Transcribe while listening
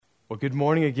Well, good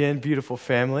morning again, beautiful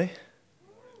family.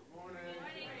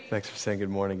 Thanks for saying good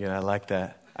morning again. I like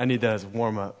that. I need that as a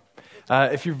warm-up.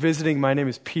 If you're visiting, my name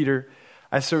is Peter.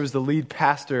 I serve as the lead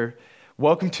pastor.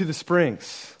 Welcome to the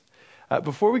Springs.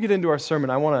 Before we get into our sermon,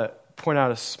 I want to point out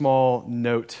a small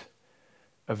note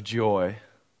of joy.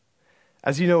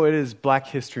 As you know, it is Black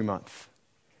History Month.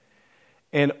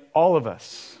 And all of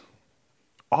us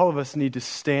need to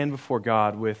stand before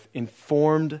God with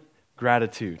informed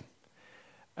gratitude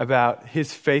about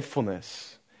His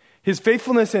faithfulness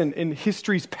in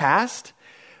history's past.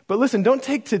 But listen, don't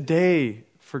take today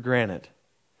for granted.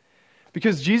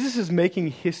 Because Jesus is making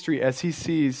history as He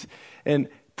sees and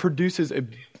produces a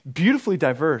beautifully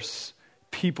diverse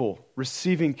people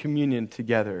receiving communion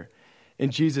together in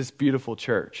Jesus' beautiful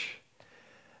church.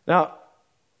 Now,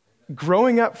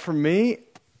 growing up for me,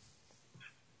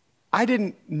 I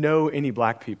didn't know any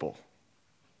black people.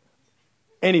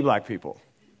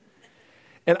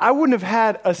 And I wouldn't have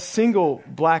had a single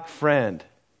black friend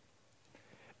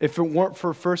if it weren't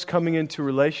for first coming into a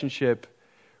relationship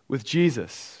with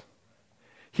Jesus.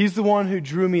 He's the one who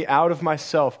drew me out of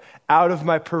myself, out of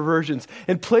my perversions,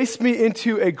 and placed me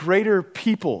into a greater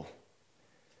people.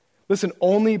 Listen,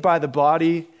 only by the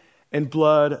body and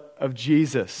blood of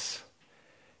Jesus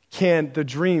can the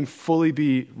dream fully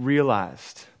be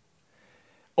realized.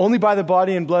 Only by the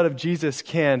body and blood of Jesus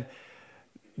can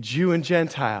Jew and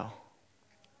Gentile,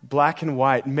 black and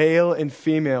white, male and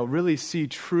female, really see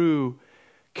true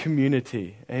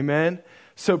community. Amen?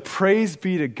 So praise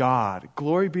be to God.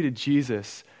 Glory be to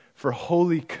Jesus for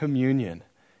Holy Communion.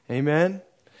 Amen?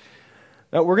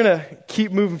 Now we're going to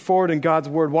keep moving forward in God's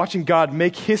Word, watching God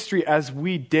make history as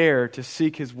we dare to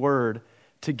seek His Word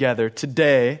together.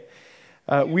 Today,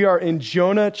 we are in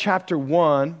Jonah chapter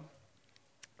 1,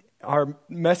 our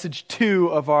message 2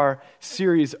 of our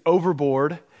series,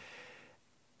 Overboard,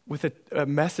 with a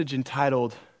message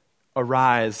entitled,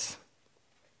 Arise,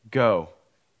 Go.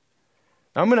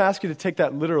 Now I'm going to ask you to take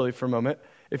that literally for a moment.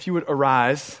 If you would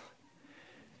arise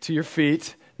to your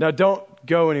feet. Now don't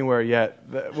go anywhere yet.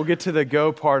 We'll get to the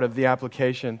go part of the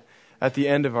application at the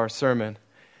end of our sermon.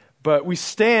 But we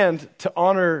stand to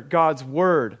honor God's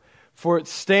word, for it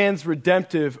stands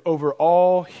redemptive over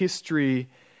all history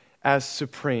as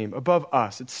supreme, above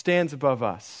us. It stands above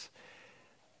us.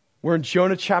 We're in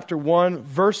Jonah chapter 1,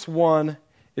 verse 1.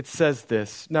 It says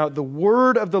this: Now the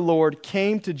word of the Lord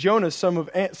came to Jonah, son of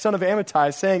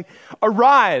Amittai, saying,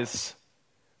 Arise,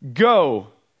 go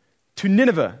to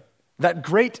Nineveh, that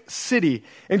great city,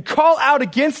 and call out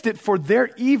against it, for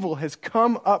their evil has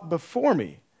come up before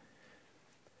me.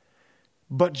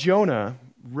 But Jonah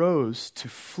rose to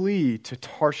flee to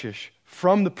Tarshish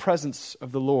from the presence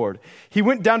of the Lord. He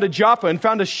went down to Joppa and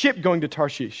found a ship going to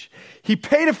Tarshish. He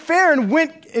paid a fare and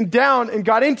went down and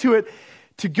got into it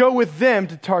to go with them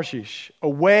to Tarshish,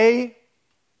 away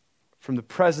from the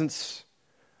presence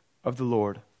of the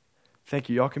Lord. Thank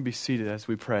you. Y'all can be seated as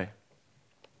we pray.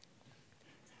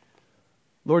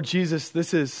 Lord Jesus,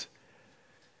 this is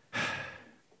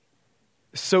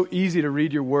so easy to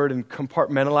read your word and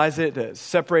compartmentalize it, to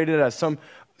separate it as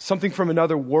something from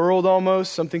another world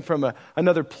almost, something from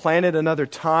another planet, another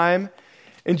time.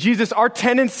 And Jesus, our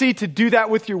tendency to do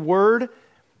that with your word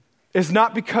is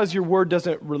not because your word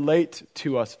doesn't relate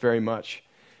to us very much.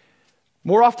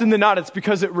 More often than not, it's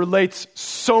because it relates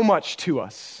so much to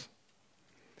us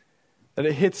that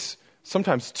it hits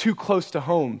sometimes too close to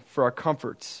home for our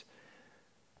comforts.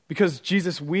 Because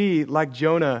Jesus, we, like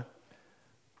Jonah,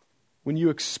 when you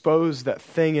expose that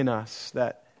thing in us,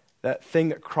 that thing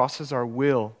that crosses our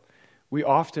will, we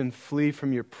often flee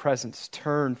from your presence,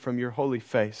 turn from your holy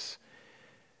face.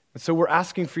 And so we're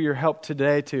asking for your help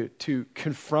today to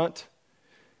confront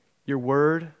your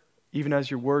word, even as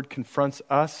your word confronts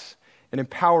us, and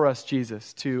empower us,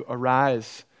 Jesus, to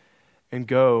arise and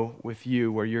go with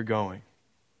you where you're going.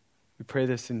 We pray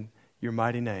this in your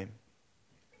mighty name.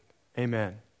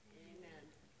 Amen.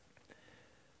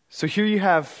 So here you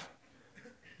have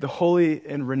the holy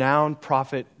and renowned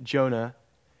prophet Jonah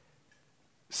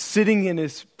sitting in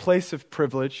his place of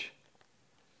privilege,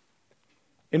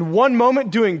 in one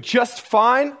moment doing just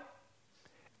fine,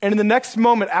 and in the next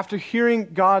moment, after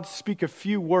hearing God speak a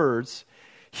few words,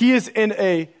 he is in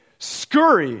a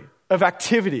scurry of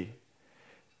activity,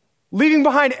 leaving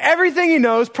behind everything he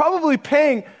knows, probably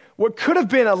paying what could have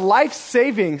been a life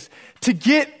savings to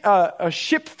get a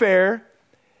ship fare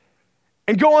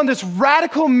and go on this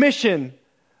radical mission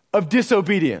of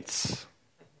disobedience.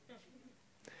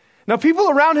 Now, people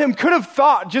around him could have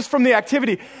thought, just from the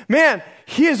activity, man,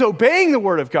 he is obeying the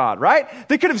word of God, right?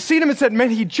 They could have seen him and said, man,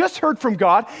 he just heard from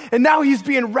God, and now he's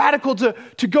being radical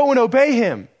to go and obey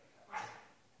him.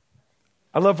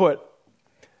 I love what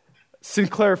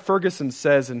Sinclair Ferguson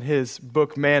says in his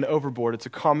book, Man Overboard. It's a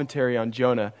commentary on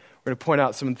Jonah. We're going to point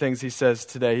out some of the things he says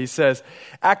today. He says,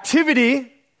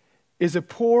 activity is a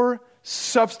poor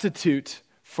substitute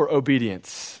for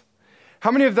obedience.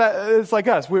 How many of that is like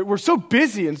us? We're so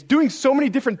busy and doing so many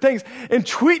different things and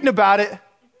tweeting about it.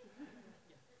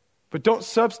 But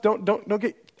don't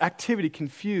get activity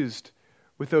confused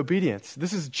with obedience.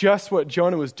 This is just what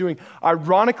Jonah was doing.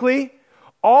 Ironically,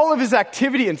 all of his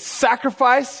activity and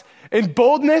sacrifice and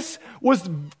boldness was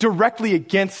directly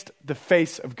against the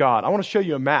face of God. I want to show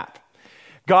you a map.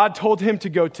 God told him to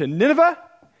go to Nineveh,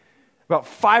 about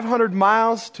 500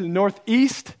 miles to the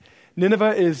northeast.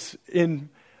 Nineveh is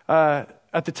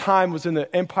at the time was in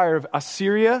the empire of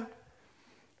Assyria.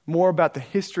 More about the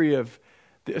history of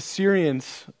the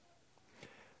Assyrians.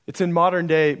 It's in modern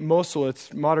day Mosul.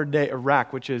 It's modern day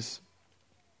Iraq, which is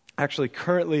actually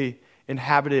currently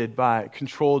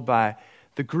controlled by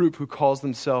the group who calls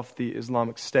themselves the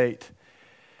Islamic State.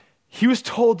 He was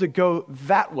told to go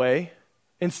that way.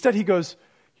 Instead, he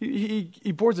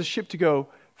boards a ship to go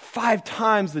 5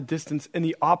 times the distance in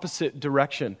the opposite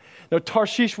direction. Now,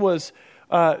 Tarshish was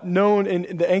known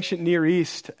in the ancient Near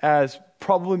East as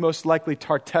probably most likely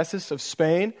Tartessus of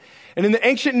Spain. And in the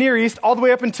ancient Near East, all the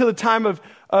way up until the time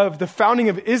of the founding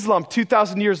of Islam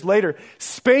 2,000 years later,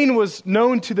 Spain was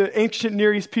known to the ancient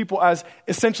Near East people as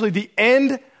essentially the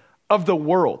end of the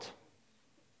world.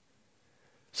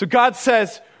 So God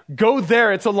says, go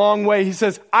there, it's a long way. He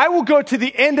says, I will go to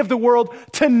the end of the world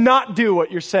to not do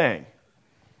what you're saying.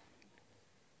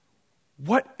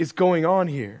 What is going on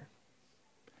here?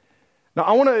 Now,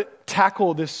 I want to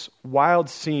tackle this wild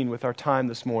scene with our time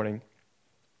this morning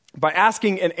by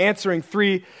asking and answering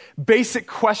 3 basic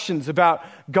questions about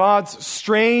God's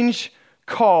strange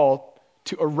call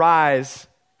to arise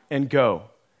and go.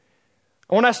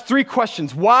 I want to ask 3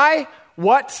 questions. Why?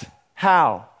 What?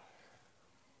 How?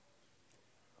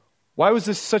 Why was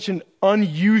this such an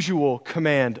unusual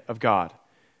command of God?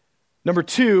 Number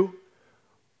 2,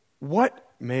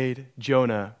 what made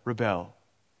Jonah rebel?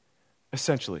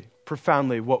 Essentially,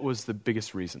 profoundly, what was the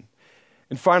biggest reason?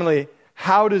 And finally,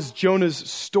 how does Jonah's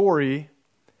story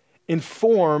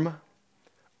inform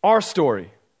our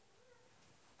story?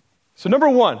 So number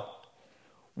 1,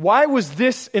 why was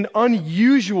this an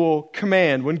unusual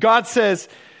command? When God says,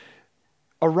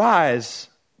 arise,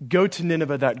 go to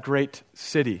Nineveh, that great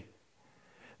city.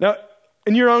 Now,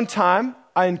 in your own time,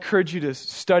 I encourage you to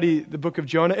study the book of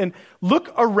Jonah and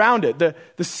look around it. The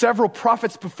several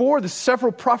prophets before, the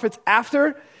several prophets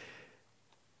after.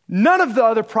 None of the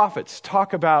other prophets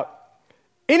talk about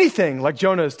anything like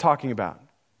Jonah is talking about.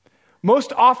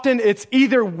 Most often it's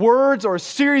either words or a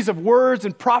series of words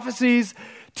and prophecies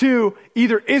to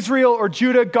either Israel or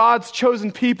Judah, God's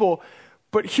chosen people.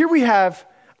 But here we have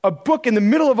a book in the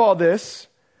middle of all this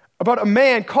about a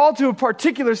man called to a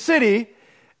particular city,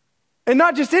 and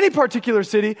not just any particular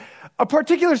city, a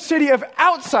particular city of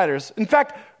outsiders. In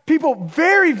fact, people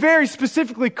very, very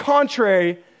specifically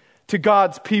contrary to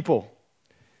God's people.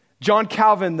 John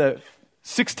Calvin, the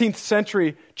 16th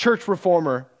century church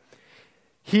reformer,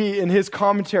 he, in his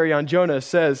commentary on Jonah,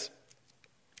 says,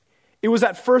 it was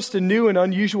at first a new and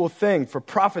unusual thing for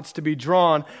prophets to be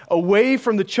drawn away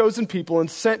from the chosen people and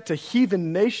sent to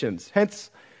heathen nations. Hence,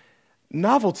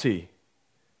 novelty,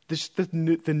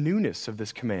 the newness of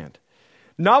this command.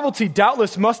 Novelty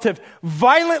doubtless must have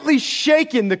violently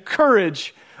shaken the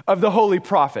courage of the holy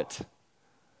prophet.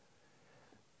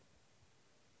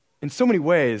 In so many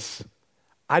ways,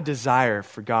 I desire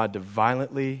for God to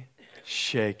violently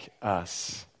shake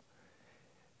us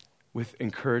with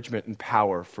encouragement and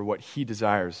power for what he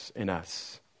desires in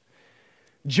us.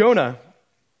 Jonah,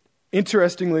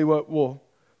 interestingly, what we'll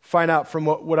find out from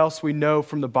what else we know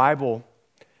from the Bible,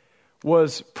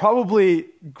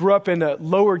 grew up in a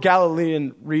lower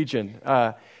Galilean region.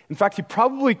 In fact, he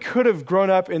probably could have grown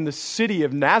up in the city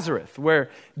of Nazareth, where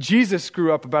Jesus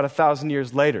grew up about 1,000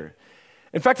 years later.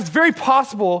 In fact, it's very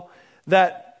possible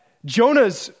that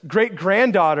Jonah's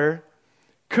great-granddaughter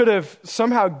could have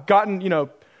somehow gotten,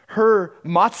 her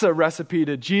matzah recipe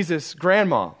to Jesus'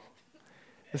 grandma.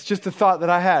 It's just a thought that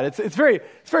I had. It's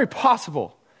very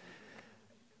possible.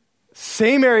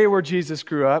 Same area where Jesus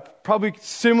grew up, probably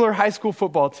similar high school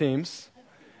football teams.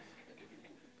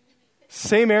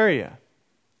 Same area.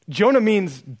 Jonah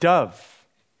means dove.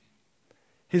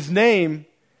 His name,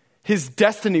 his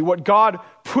destiny, what God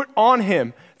put on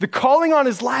him, the calling on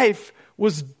his life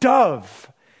was dove.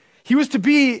 He was to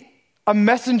be a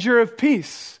messenger of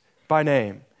peace by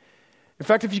name. In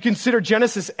fact, if you consider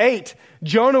Genesis 8,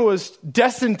 Jonah was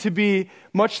destined to be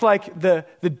much like the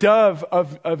dove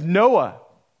of Noah,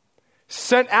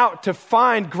 sent out to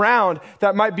find ground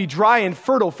that might be dry and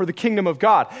fertile for the kingdom of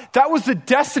God. That was the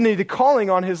destiny, the calling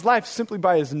on his life simply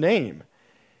by his name.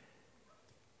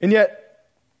 And yet,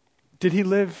 did he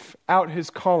live out his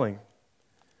calling?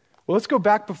 Well, let's go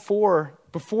back before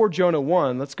Jonah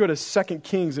 1. Let's go to 2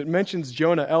 Kings. It mentions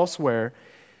Jonah elsewhere.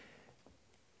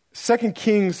 2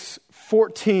 Kings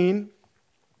 14.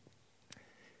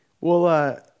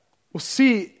 We'll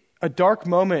see a dark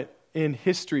moment in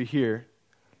history here.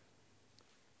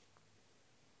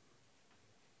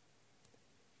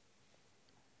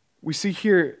 We see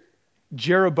here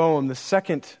Jeroboam, the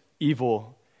second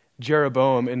evil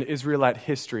Jeroboam in Israelite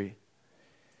history.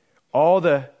 All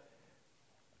the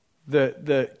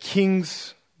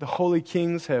kings, the holy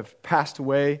kings have passed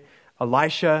away.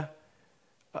 Elijah,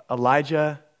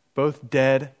 both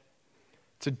dead.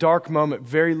 It's a dark moment.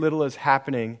 Very little is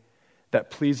happening that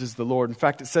pleases the Lord. In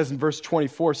fact, it says in verse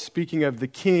 24, speaking of the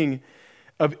king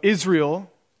of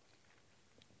Israel,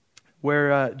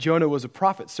 where Jonah was a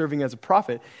prophet, serving as a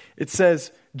prophet, it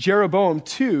says, Jeroboam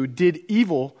too did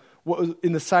evil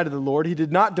in the sight of the Lord. He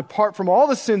did not depart from all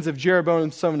the sins of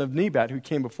Jeroboam, son of Nebat, who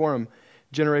came before him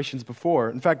generations before.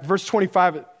 In fact, verse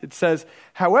 25, it says,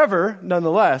 however,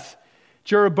 nonetheless,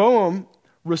 Jeroboam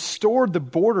restored the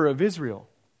border of Israel.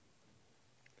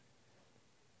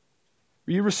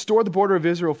 He restored the border of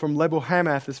Israel from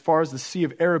Lebo-Hamath as far as the Sea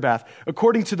of Arabath,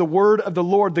 according to the word of the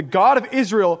Lord, the God of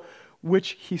Israel,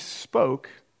 which he spoke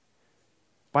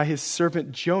by his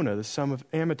servant Jonah, the son of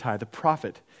Amittai, the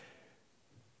prophet.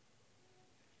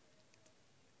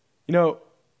 You know,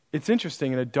 it's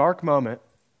interesting, in a dark moment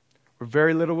where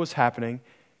very little was happening,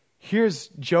 here's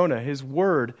Jonah, his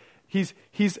word. He's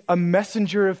a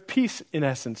messenger of peace, in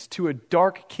essence, to a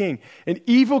dark king, an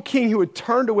evil king who had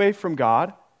turned away from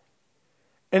God.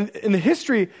 And in the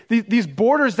history, these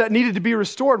borders that needed to be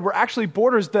restored were actually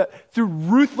borders that, through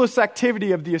ruthless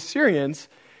activity of the Assyrians,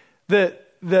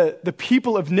 the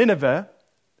people of Nineveh,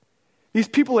 these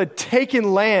people had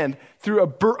taken land through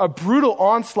a brutal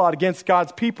onslaught against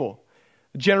God's people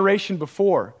a generation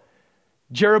before.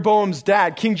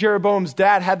 King Jeroboam's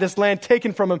dad, had this land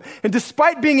taken from him. And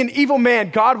despite being an evil man,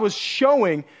 God was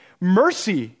showing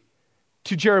mercy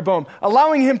to Jeroboam,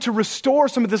 allowing him to restore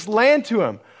some of this land to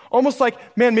him. Almost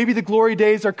like, man, maybe the glory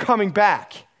days are coming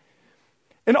back.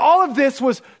 And all of this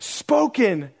was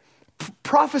spoken,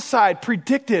 prophesied,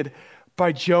 predicted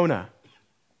by Jonah.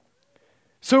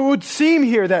 So it would seem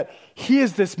here that he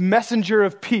is this messenger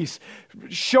of peace,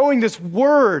 showing this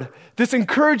word, this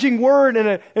encouraging word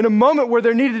in a moment where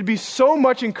there needed to be so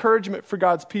much encouragement for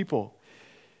God's people.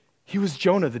 He was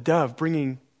Jonah, the dove,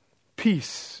 bringing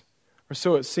peace, or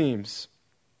so it seems.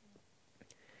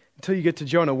 Until you get to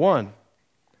Jonah 1.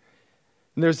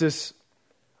 And there's this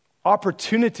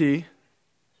opportunity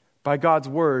by God's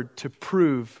word to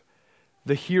prove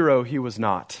the hero he was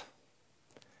not.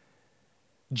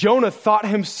 Jonah thought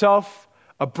himself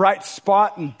a bright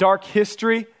spot in dark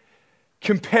history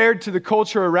compared to the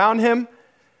culture around him,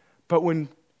 but when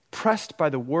pressed by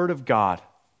the word of God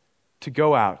to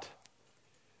go out,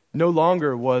 no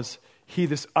longer was he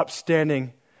this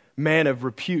upstanding man of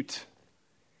repute.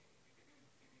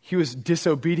 He was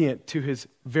disobedient to his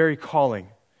very calling.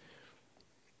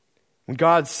 When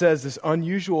God says this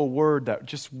unusual word that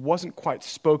just wasn't quite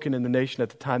spoken in the nation at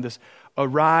the time, this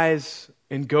arise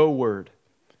and go word.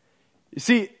 You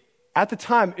see, at the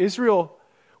time, Israel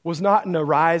was not an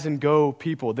arise and go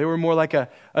people. They were more like a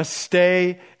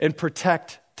stay and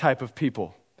protect type of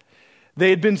people. They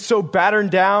had been so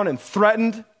battered down and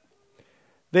threatened.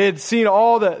 They had seen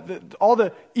all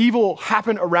the evil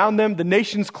happen around them, the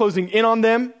nations closing in on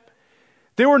them.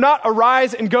 They were not a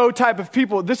rise and go type of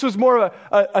people. This was more of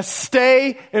a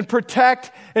stay and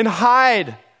protect and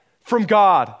hide from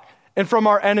God and from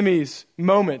our enemies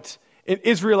moment in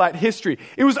Israelite history.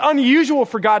 It was unusual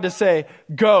for God to say,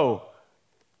 go.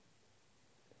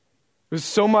 It was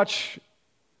so much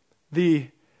the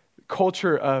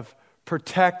culture of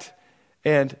protect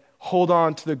and hold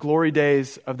on to the glory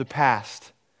days of the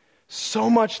past. So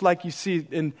much like you see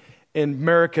in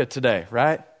America today,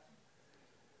 right?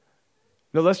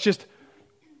 No, let's just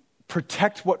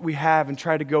protect what we have and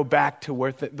try to go back to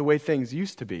where the way things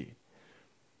used to be.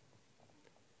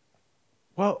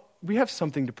 Well, we have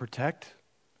something to protect,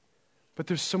 but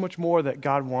there's so much more that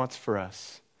God wants for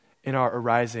us in our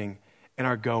arising and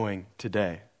our going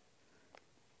today.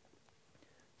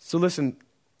 So listen,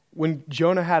 when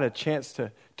Jonah had a chance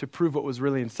to prove what was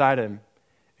really inside him,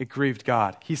 it grieved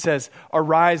God. He says,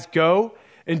 arise, go.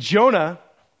 And Jonah,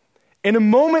 in a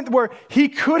moment where he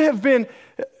could have been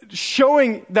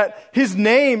showing that his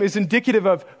name is indicative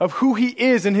of who he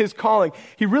is and his calling,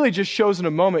 he really just shows in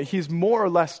a moment he's more or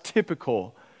less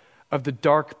typical of the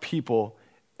dark people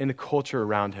in the culture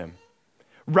around him,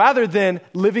 rather than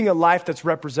living a life that's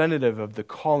representative of the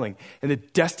calling and the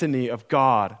destiny of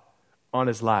God on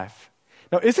his life.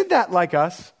 Now, isn't that like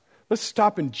us? Let's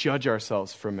stop and judge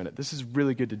ourselves for a minute. This is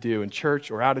really good to do in church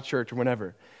or out of church or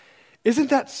whenever.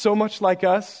 Isn't that so much like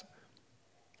us?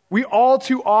 We all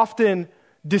too often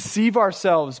deceive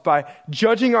ourselves by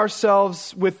judging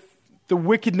ourselves with the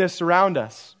wickedness around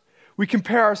us. We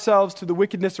compare ourselves to the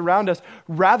wickedness around us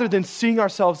rather than seeing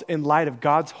ourselves in light of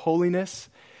God's holiness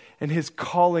and his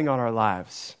calling on our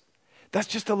lives. That's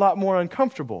just a lot more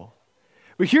uncomfortable.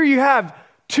 But here you have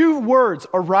two words,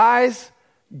 arise,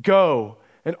 go.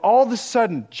 And all of a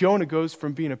sudden, Jonah goes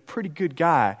from being a pretty good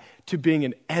guy to being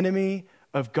an enemy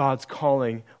of God's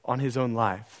calling on his own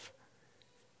life.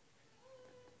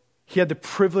 He had the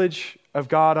privilege of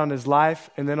God on his life,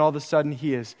 and then all of a sudden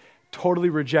he is totally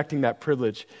rejecting that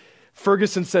privilege.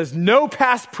 Ferguson says, no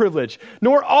past privilege,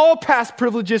 nor all past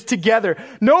privileges together,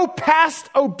 no past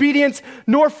obedience,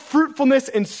 nor fruitfulness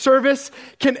in service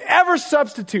can ever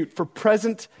substitute for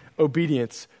present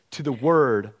obedience to the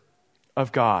word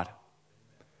of God.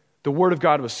 The word of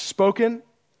God was spoken.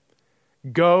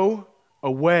 Go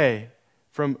away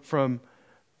from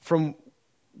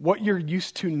what you're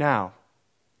used to now.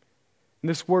 And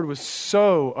this word was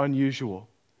so unusual,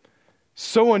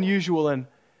 and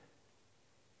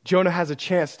Jonah has a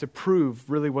chance to prove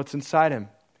really what's inside him.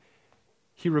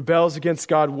 He rebels against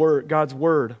God's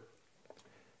word.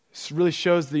 This really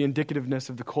shows the indicativeness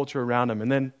of the culture around him.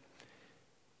 And then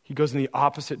he goes in the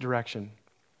opposite direction.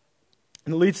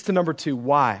 And it leads to number 2,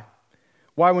 why?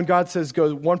 Why, when God says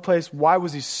go one place, why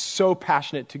was he so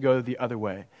passionate to go the other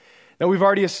way? Now, we've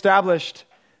already established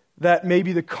that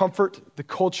maybe the comfort, the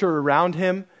culture around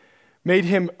him made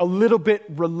him a little bit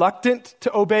reluctant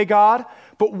to obey God.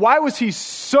 But why was he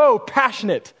so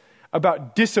passionate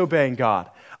about disobeying God?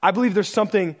 I believe there's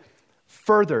something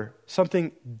further,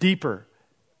 something deeper.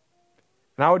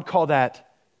 And I would call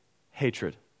that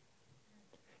hatred.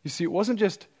 You see, it wasn't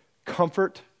just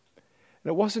comfort,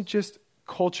 and it wasn't just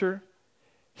culture.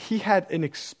 He had an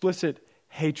explicit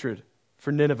hatred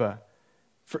for Nineveh,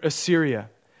 for Assyria.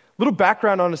 Little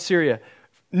background on Assyria.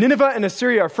 Nineveh and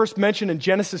Assyria are first mentioned in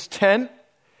Genesis 10.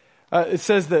 It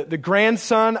says that the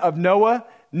grandson of Noah,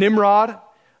 Nimrod,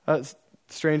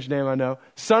 strange name I know,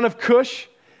 son of Cush.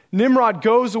 Nimrod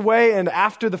goes away, and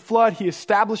after the flood, he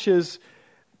establishes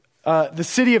the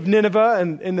city of Nineveh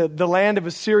and in the land of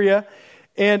Assyria.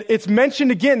 And it's mentioned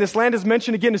again, this land is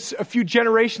mentioned again a few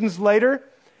generations later.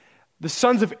 The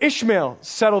sons of Ishmael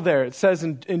settled there, it says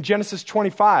in Genesis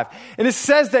 25. And it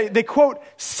says that they, quote,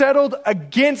 settled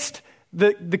against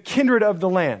the kindred of the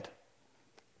land.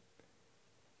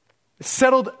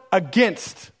 Settled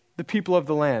against the people of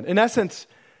the land. In essence,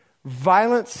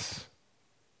 violence,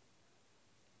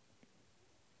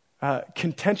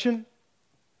 contention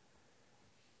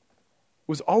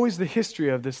was always the history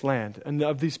of this land and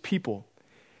of these people.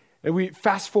 And we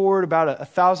fast forward about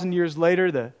 1,000 years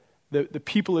later, the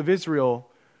people of Israel,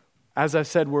 as I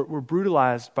said, were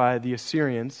brutalized by the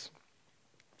Assyrians.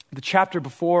 The chapter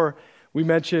before, we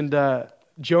mentioned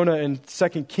Jonah in 2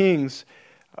 Kings.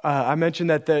 I mentioned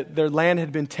that their land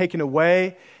had been taken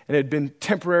away and had been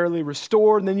temporarily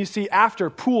restored. And then you see after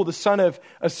Pul, the son of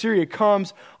Assyria,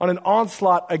 comes on an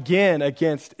onslaught again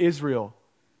against Israel.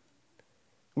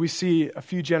 We see a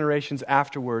few generations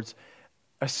afterwards,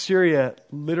 Assyria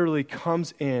literally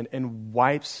comes in and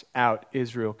wipes out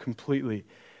Israel completely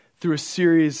through a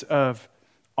series of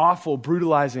awful,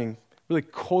 brutalizing, really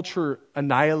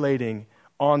culture-annihilating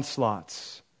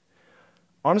onslaughts.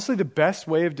 Honestly, the best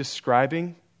way of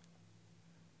describing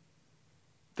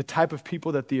the type of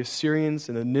people that the Assyrians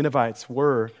and the Ninevites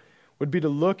were would be to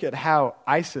look at how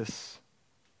ISIS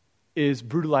is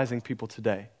brutalizing people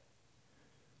today.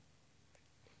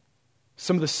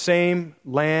 Some of the same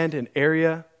land and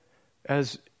area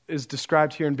as is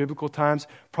described here in biblical times,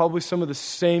 probably some of the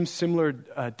same similar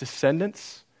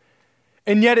descendants.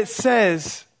 And yet it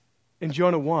says in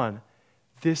Jonah 1,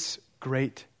 this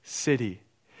great city.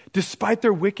 Despite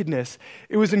their wickedness,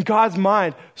 it was in God's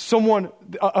mind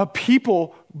a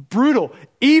people, brutal,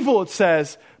 evil, it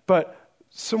says, but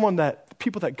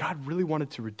people that God really wanted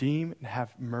to redeem and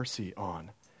have mercy on.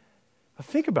 Now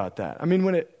think about that. I mean,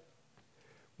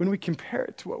 when we compare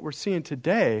it to what we're seeing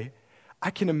today,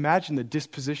 I can imagine the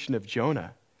disposition of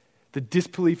Jonah, the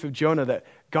disbelief of Jonah that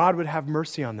God would have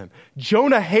mercy on them.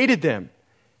 Jonah hated them,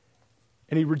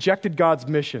 and he rejected God's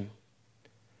mission.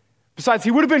 Besides,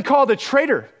 he would have been called a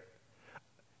traitor.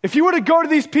 If he were to go to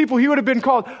these people, he would have been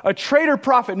called a traitor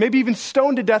prophet, maybe even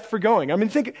stoned to death for going. I mean,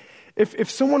 think, if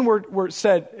someone were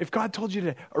said, if God told you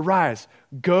to arise,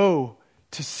 go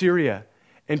to Syria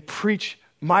and preach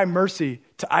my mercy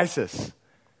to ISIS.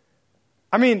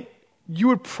 I mean, you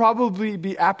would probably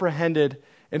be apprehended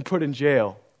and put in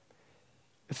jail.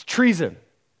 It's treason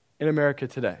in America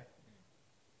today.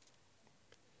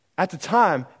 At the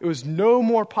time, it was no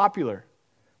more popular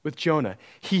with Jonah.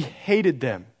 He hated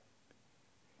them.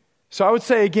 So I would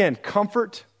say again,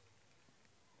 comfort,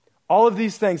 all of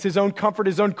these things, his own comfort,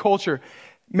 his own culture,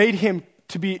 made him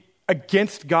to be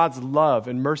against God's love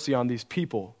and mercy on these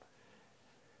people.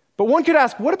 But one could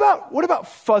ask, what about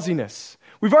fuzziness?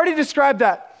 We've already described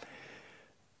that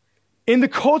in the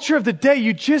culture of the day,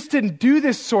 you just didn't do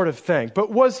this sort of thing. But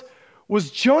was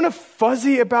Jonah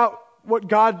fuzzy about what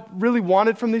God really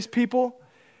wanted from these people?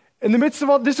 In the midst of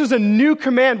all, this was a new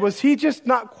command. Was he just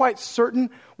not quite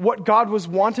certain what God was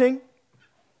wanting?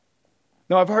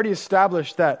 Now, I've already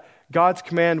established that God's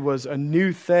command was a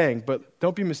new thing, but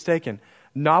don't be mistaken.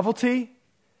 Novelty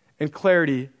and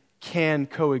clarity can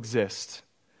coexist.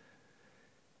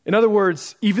 In other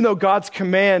words, even though God's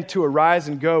command to arise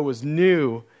and go was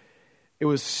new, it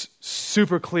was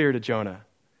super clear to Jonah.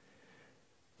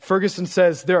 Ferguson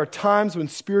says, there are times when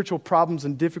spiritual problems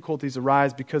and difficulties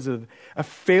arise because of a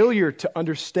failure to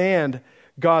understand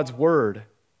God's word.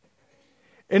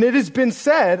 And it has been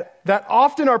said that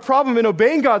often our problem in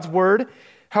obeying God's word,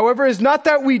 however, is not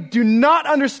that we do not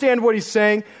understand what he's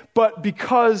saying, but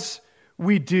because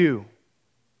we do.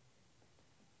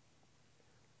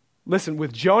 Listen,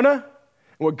 with Jonah,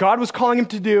 and what God was calling him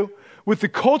to do, with the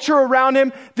culture around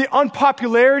him, the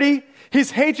unpopularity, his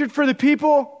hatred for the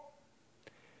people,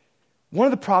 one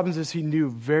of the problems is he knew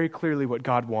very clearly what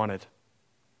God wanted.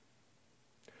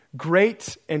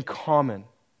 Great and common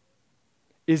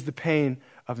is the pain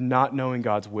of not knowing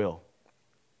God's will.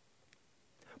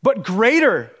 But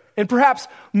greater and perhaps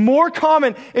more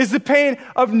common is the pain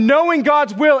of knowing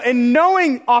God's will and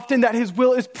knowing often that his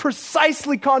will is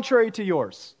precisely contrary to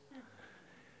yours.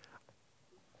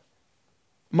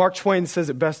 Mark Twain says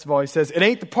it best of all. He says, it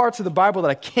ain't the parts of the Bible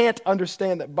that I can't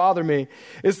understand that bother me.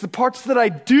 It's the parts that I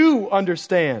do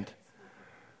understand.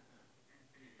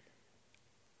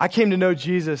 I came to know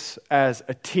Jesus as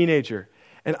a teenager,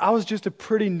 and I was just a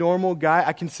pretty normal guy.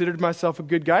 I considered myself a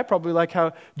good guy, probably like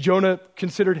how Jonah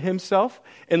considered himself.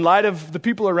 In light of the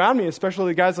people around me,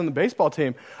 especially the guys on the baseball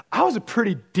team, I was a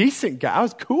pretty decent guy. I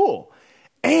was cool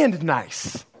and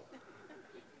nice.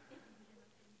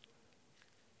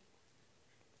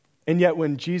 And yet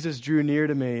when Jesus drew near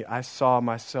to me, I saw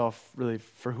myself really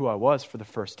for who I was for the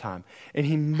first time. And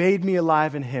he made me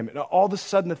alive in him. And all of a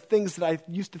sudden, the things that I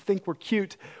used to think were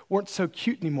cute weren't so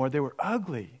cute anymore. They were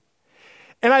ugly.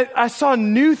 And I saw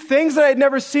new things that I had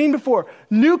never seen before.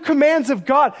 New commands of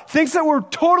God. Things that were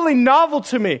totally novel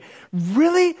to me.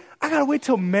 Really? I got to wait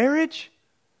till marriage?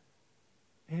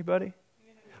 Anybody?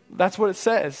 That's what it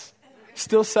says.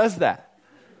 Still says that.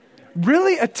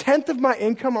 Really? 1/10 of my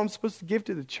income I'm supposed to give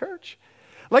to the church?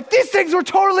 Like, these things were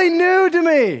totally new to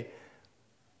me.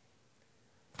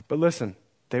 But listen,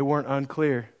 they weren't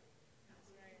unclear.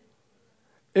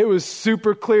 It was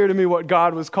super clear to me what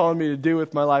God was calling me to do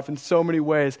with my life in so many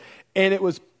ways. And it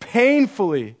was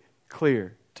painfully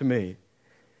clear to me.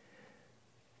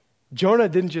 Jonah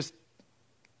didn't just,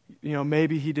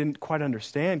 maybe he didn't quite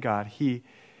understand God. The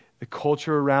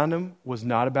culture around him was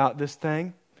not about this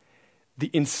thing. The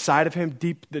inside of him,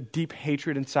 the deep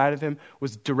hatred inside of him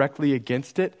was directly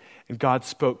against it. And God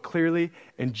spoke clearly,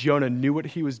 and Jonah knew what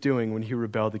he was doing when he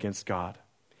rebelled against God.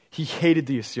 He hated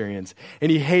the Assyrians,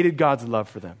 and he hated God's love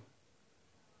for them.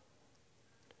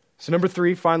 So number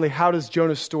 3, finally, how does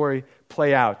Jonah's story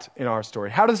play out in our story?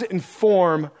 How does it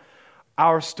inform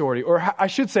our story? Or I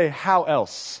should say, how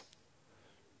else?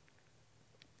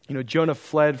 Jonah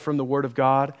fled from the word of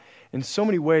God. In so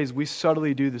many ways, we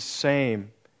subtly do the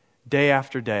same day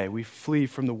after day. We flee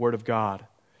from the word of God.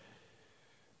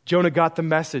 Jonah got the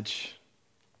message,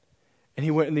 and he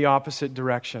went in the opposite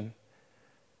direction.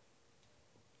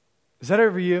 Is that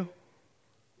ever you?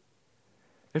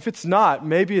 If it's not,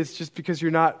 maybe it's just because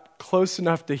you're not close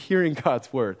enough to hearing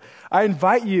God's word. I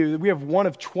invite you, we have one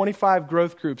of 25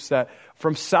 growth groups that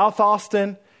from South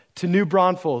Austin to New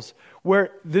Braunfels,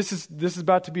 where this is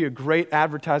about to be a great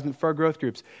advertisement for our growth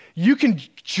groups. You can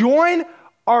join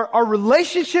our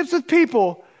relationships with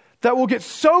people that will get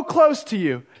so close to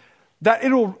you that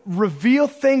it'll reveal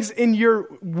things in your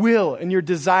will and your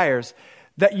desires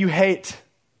that you hate.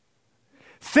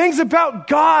 Things about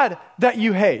God that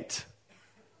you hate.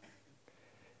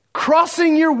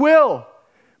 Crossing your will,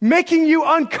 making you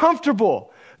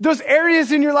uncomfortable. Those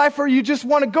areas in your life where you just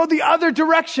want to go the other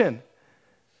direction.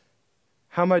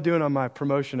 How am I doing on my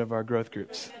promotion of our growth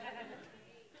groups?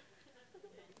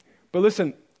 But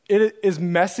listen, as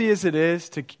messy as it is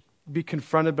to be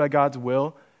confronted by God's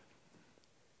will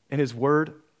and His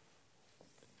Word,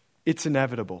 it's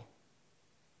inevitable.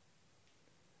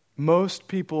 Most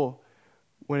people,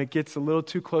 when it gets a little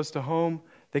too close to home,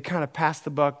 they kind of pass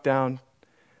the buck down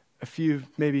a few,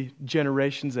 maybe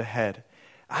generations ahead.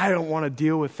 I don't want to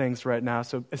deal with things right now,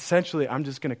 so essentially I'm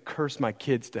just going to curse my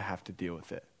kids to have to deal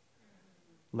with it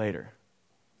later.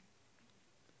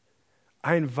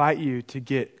 I invite you to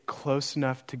get close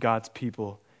enough to God's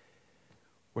people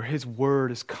where His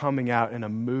Word is coming out in a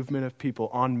movement of people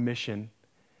on mission,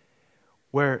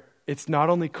 where it's not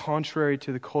only contrary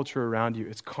to the culture around you,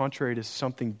 it's contrary to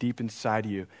something deep inside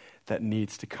you that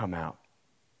needs to come out.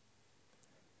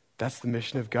 That's the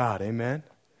mission of God, amen?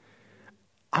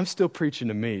 I'm still preaching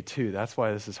to me too. That's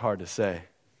why this is hard to say.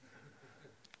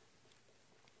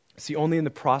 See, only in the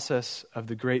process of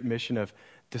the great mission of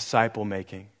disciple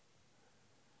making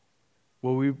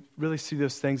will we really see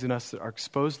those things in us that are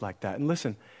exposed like that. And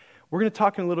listen, we're going to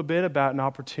talk in a little bit about an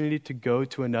opportunity to go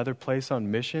to another place on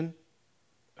mission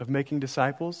of making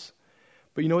disciples.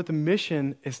 But you know what? The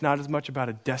mission is not as much about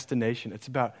a destination. It's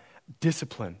about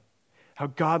discipline. How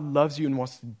God loves you and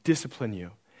wants to discipline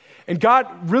you. And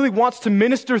God really wants to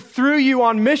minister through you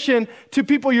on mission to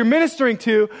people you're ministering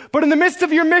to. But in the midst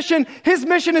of your mission, His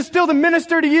mission is still to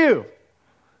minister to you.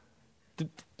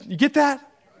 You get that?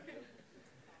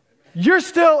 You're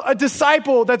still a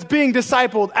disciple that's being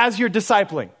discipled as you're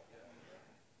discipling.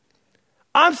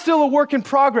 I'm still a work in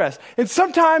progress. And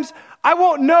sometimes I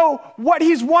won't know what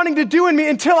He's wanting to do in me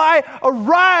until I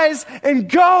arise and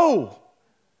go.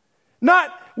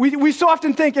 We so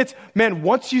often think it's, man,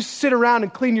 once you sit around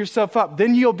and clean yourself up,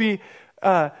 then you'll be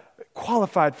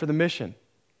qualified for the mission.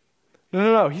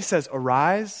 No. He says,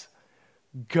 arise,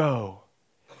 go.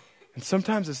 And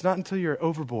sometimes it's not until you're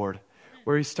overboard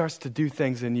where He starts to do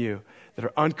things in you that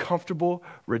are uncomfortable,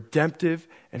 redemptive,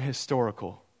 and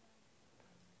historical.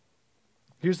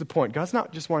 Here's the point. God's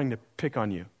not just wanting to pick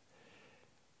on you.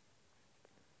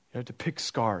 To pick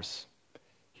scars.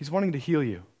 He's wanting to heal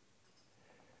you.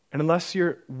 And unless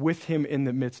you're with Him in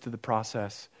the midst of the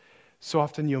process, so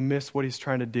often you'll miss what He's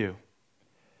trying to do.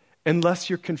 Unless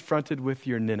you're confronted with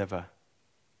your Nineveh,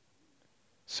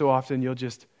 so often you'll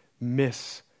just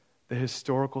miss the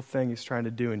historical thing He's trying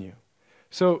to do in you.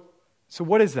 So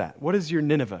what is that? What is your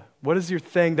Nineveh? What is your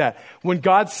thing that when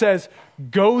God says,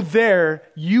 go there,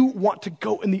 you want to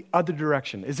go in the other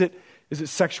direction? Is it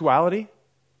sexuality?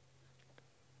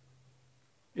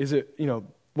 Is it,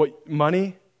 what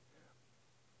money?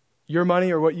 Your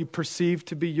money, or what you perceive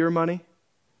to be your money?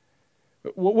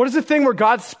 What is the thing where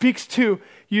God speaks to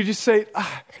you just say,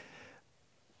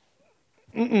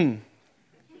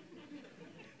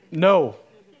 no.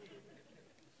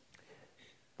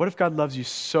 What if God loves you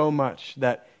so much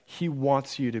that He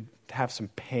wants you to have some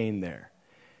pain there?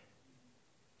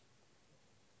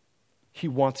 He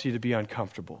wants you to be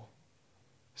uncomfortable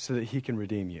so that He can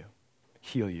redeem you,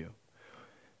 heal you.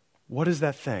 What is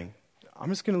that thing? I'm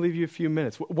just going to leave you a few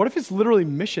minutes. What if it's literally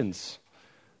missions?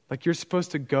 Like you're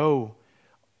supposed to go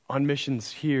on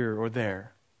missions here or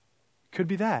there. Could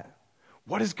be that.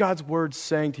 What is God's word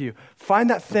saying to you? Find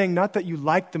that thing, not that you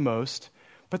like the most,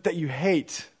 but that you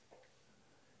hate.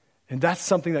 And that's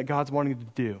something that God's wanting to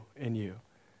do in you.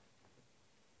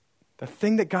 The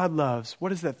thing that God loves,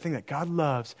 what is that thing that God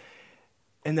loves?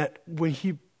 And that when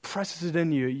He presses it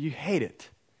in you, you hate it.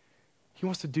 He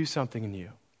wants to do something in you.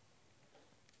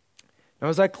 Now,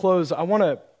 as I close, I want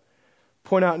to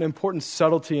point out an important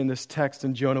subtlety in this text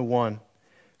in Jonah 1.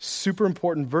 Super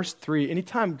important. Verse 3,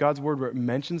 anytime God's word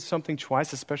mentions something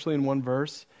twice, especially in one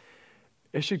verse,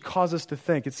 it should cause us to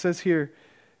think. It says here,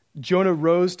 Jonah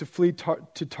rose to flee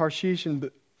to Tarshish and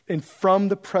from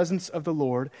the presence of the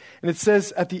Lord. And it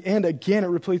says at the end, again, it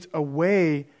repeats,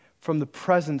 away from the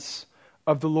presence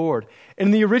of the Lord. And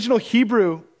in the original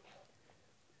Hebrew,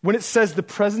 when it says the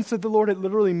presence of the Lord, it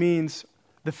literally means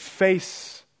the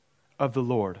face of the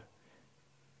Lord.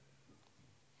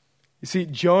 You see,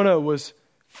 Jonah was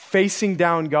facing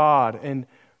down God and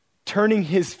turning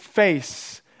his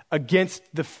face against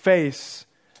the face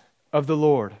of the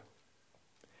Lord.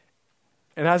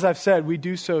 And as I've said, we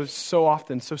do so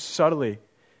often, so subtly,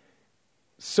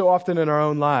 so often in our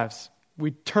own lives.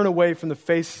 We turn away from the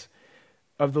face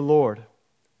of the Lord.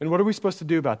 And what are we supposed to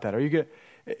do about that? Are you going?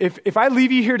 If I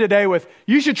leave you here today with,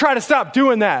 you should try to stop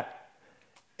doing that.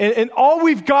 And all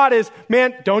we've got is,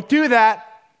 man, don't do that.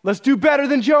 Let's do better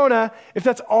than Jonah. If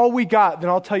that's all we got, then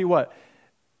I'll tell you what.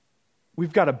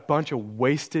 we've got a bunch of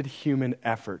wasted human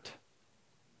effort.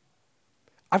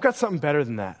 I've got something better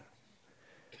than that.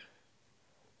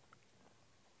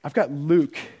 I've got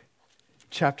Luke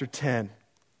chapter 10.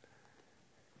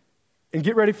 And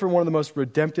get ready for one of the most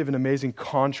redemptive and amazing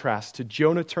contrasts to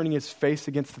Jonah turning his face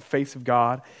against the face of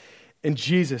God and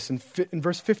Jesus. In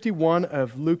verse 51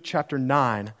 of Luke chapter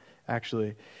 9,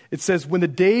 actually, it says, when the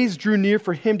days drew near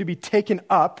for him to be taken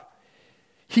up,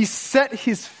 he set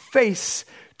his face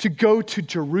to go to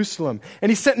Jerusalem. And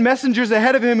he sent messengers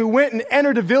ahead of him who went and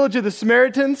entered a village of the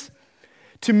Samaritans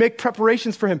to make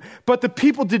preparations for him. But the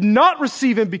people did not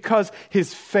receive him because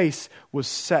his face was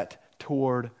set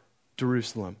toward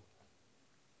Jerusalem.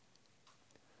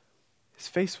 His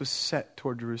face was set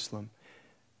toward Jerusalem.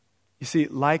 You see,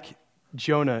 like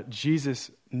Jonah,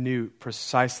 Jesus knew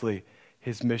precisely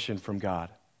his mission from God.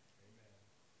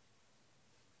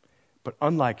 But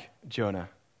unlike Jonah,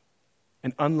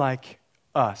 and unlike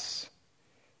us,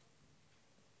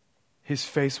 his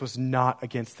face was not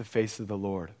against the face of the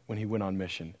Lord when he went on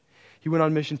mission. He went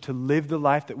on mission to live the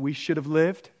life that we should have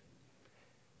lived.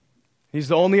 He's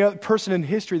the only other person in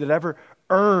history that ever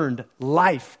earned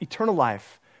life, eternal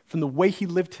life, from the way he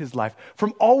lived his life,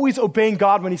 from always obeying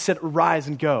God when he said, arise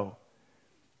and go.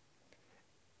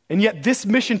 And yet this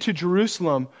mission to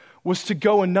Jerusalem was to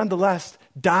go and nonetheless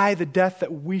die the death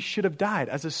that we should have died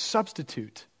as a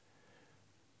substitute.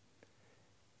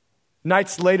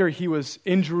 Nights later, he was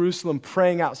in Jerusalem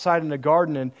praying outside in a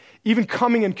garden and even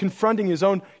coming and confronting his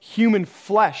own human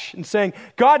flesh and saying,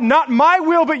 God, not my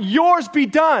will, but yours be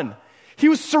done. He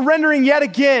was surrendering yet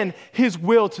again his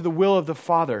will to the will of the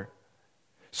Father.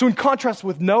 So in contrast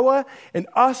with Noah and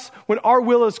us, when our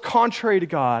will is contrary to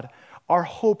God, our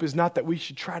hope is not that we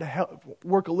should try to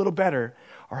work a little better.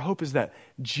 Our hope is that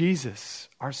Jesus,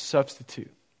 our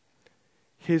substitute,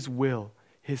 his will,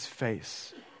 his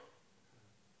face,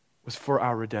 was for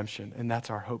our redemption, and that's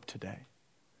our hope today.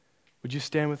 Would you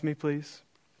stand with me, please?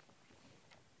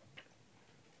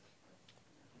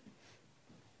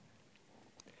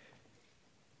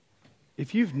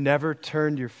 If you've never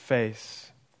turned your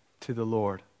face to the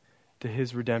Lord, to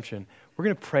his redemption, we're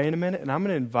going to pray in a minute, and I'm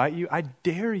going to invite you, I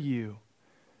dare you,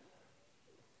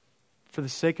 for the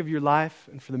sake of your life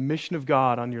and for the mission of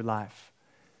God on your life,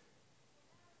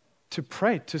 to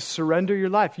pray, to surrender your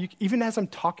life. Even as I'm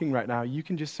talking right now, you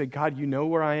can just say, God, you know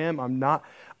where I am.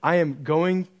 I am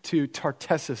going to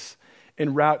Tartessus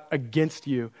en route against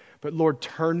you. But Lord,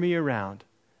 turn me around.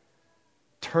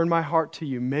 Turn my heart to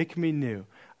you. Make me new.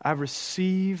 I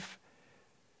receive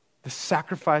the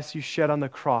sacrifice you shed on the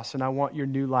cross, and I want your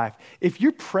new life. If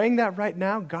you're praying that right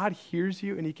now, God hears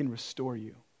you and he can restore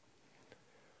you.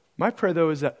 My prayer,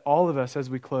 though, is that all of us, as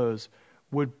we close,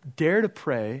 would dare to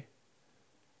pray,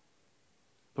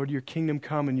 Lord, your kingdom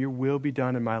come and your will be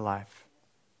done in my life.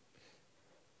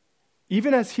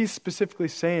 Even as he's specifically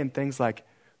saying things like,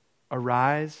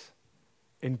 arise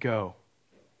and go.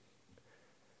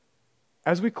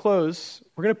 As we close,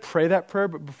 we're going to pray that prayer,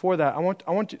 but before that, I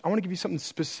want to give you something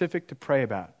specific to pray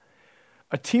about.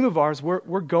 A team of ours,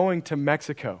 we're going to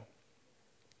Mexico.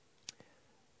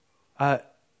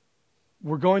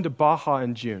 We're going to Baja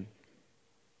in June.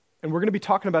 And we're going to be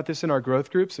talking about this in our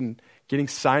growth groups and getting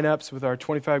sign-ups with our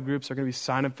 25 groups. They're going to be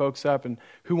signing folks up and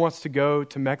who wants to go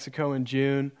to Mexico in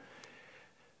June.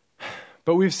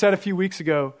 But we've said a few weeks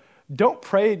ago, don't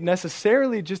pray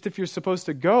necessarily just if you're supposed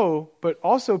to go, but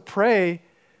also pray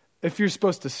if you're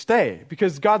supposed to stay.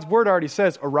 Because God's word already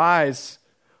says, arise,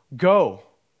 go.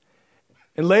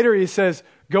 And later he says,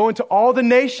 go into all the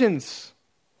nations,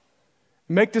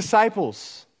 make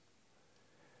disciples.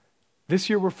 This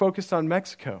year we're focused on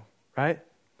Mexico, right?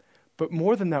 But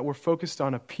more than that, we're focused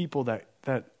on a people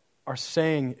that are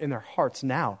saying in their hearts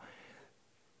now,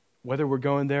 whether we're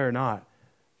going there or not,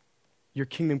 your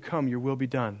kingdom come, your will be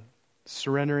done.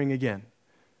 Surrendering again.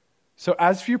 So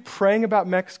as you're praying about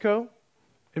Mexico,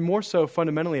 and more so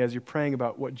fundamentally as you're praying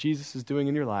about what Jesus is doing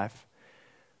in your life,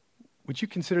 would you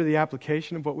consider the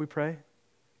application of what we pray?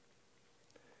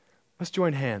 Let's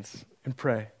join hands and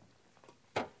pray.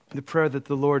 The prayer that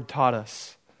the Lord taught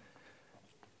us.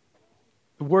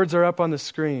 The words are up on the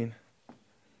screen.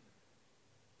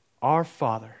 Our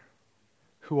Father,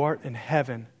 who art in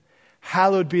heaven,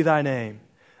 hallowed be thy name.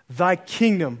 Thy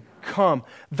kingdom come.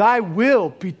 Thy will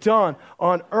be done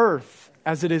on earth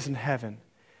as it is in heaven.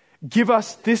 Give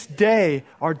us this day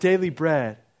our daily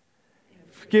bread.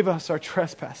 Forgive us our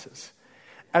trespasses,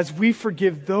 as we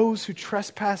forgive those who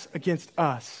trespass against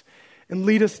us. And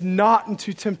lead us not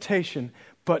into temptation,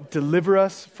 but deliver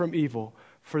us from evil.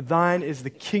 For thine is the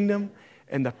kingdom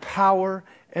and the power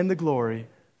and the glory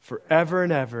forever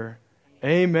and ever.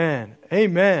 Amen.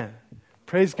 Amen.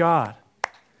 Praise God.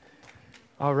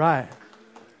 All right.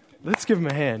 Let's give them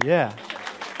a hand. Yeah.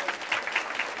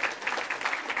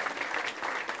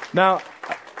 Now,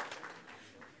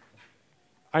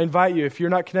 I invite you, if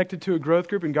you're not connected to a growth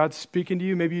group and God's speaking to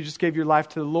you, maybe you just gave your life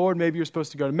to the Lord, maybe you're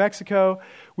supposed to go to Mexico.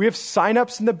 We have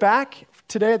sign-ups in the back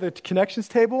today at the connections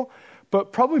table,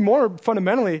 but probably more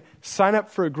fundamentally, sign up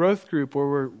for a growth group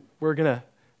where we're going to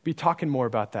be talking more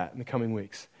about that in the coming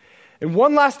weeks. And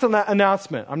one last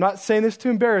announcement. I'm not saying this to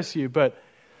embarrass you, but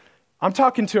I'm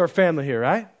talking to our family here,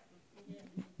 right?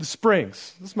 The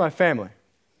Springs. This is my family.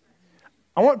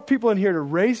 I want people in here to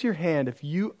raise your hand if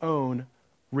you own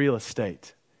real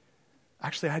estate.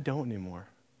 Actually, I don't anymore.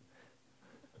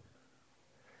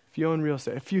 If you own real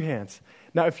estate, a few hands.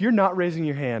 Now, if you're not raising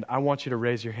your hand, I want you to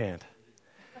raise your hand.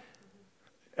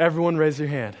 Everyone raise your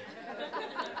hand.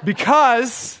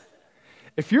 Because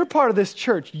if you're part of this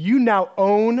church, you now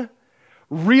own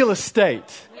real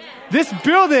estate. This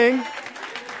building,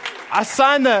 I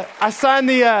signed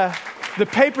the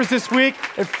papers this week.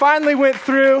 It finally went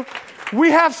through.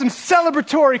 We have some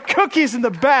celebratory cookies in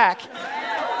the back.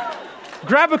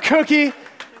 Grab a cookie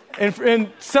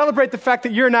and celebrate the fact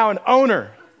that you're now an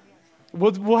owner.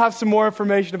 We'll have some more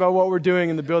information about what we're doing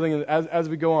in the building as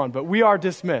we go on, but we are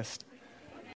dismissed.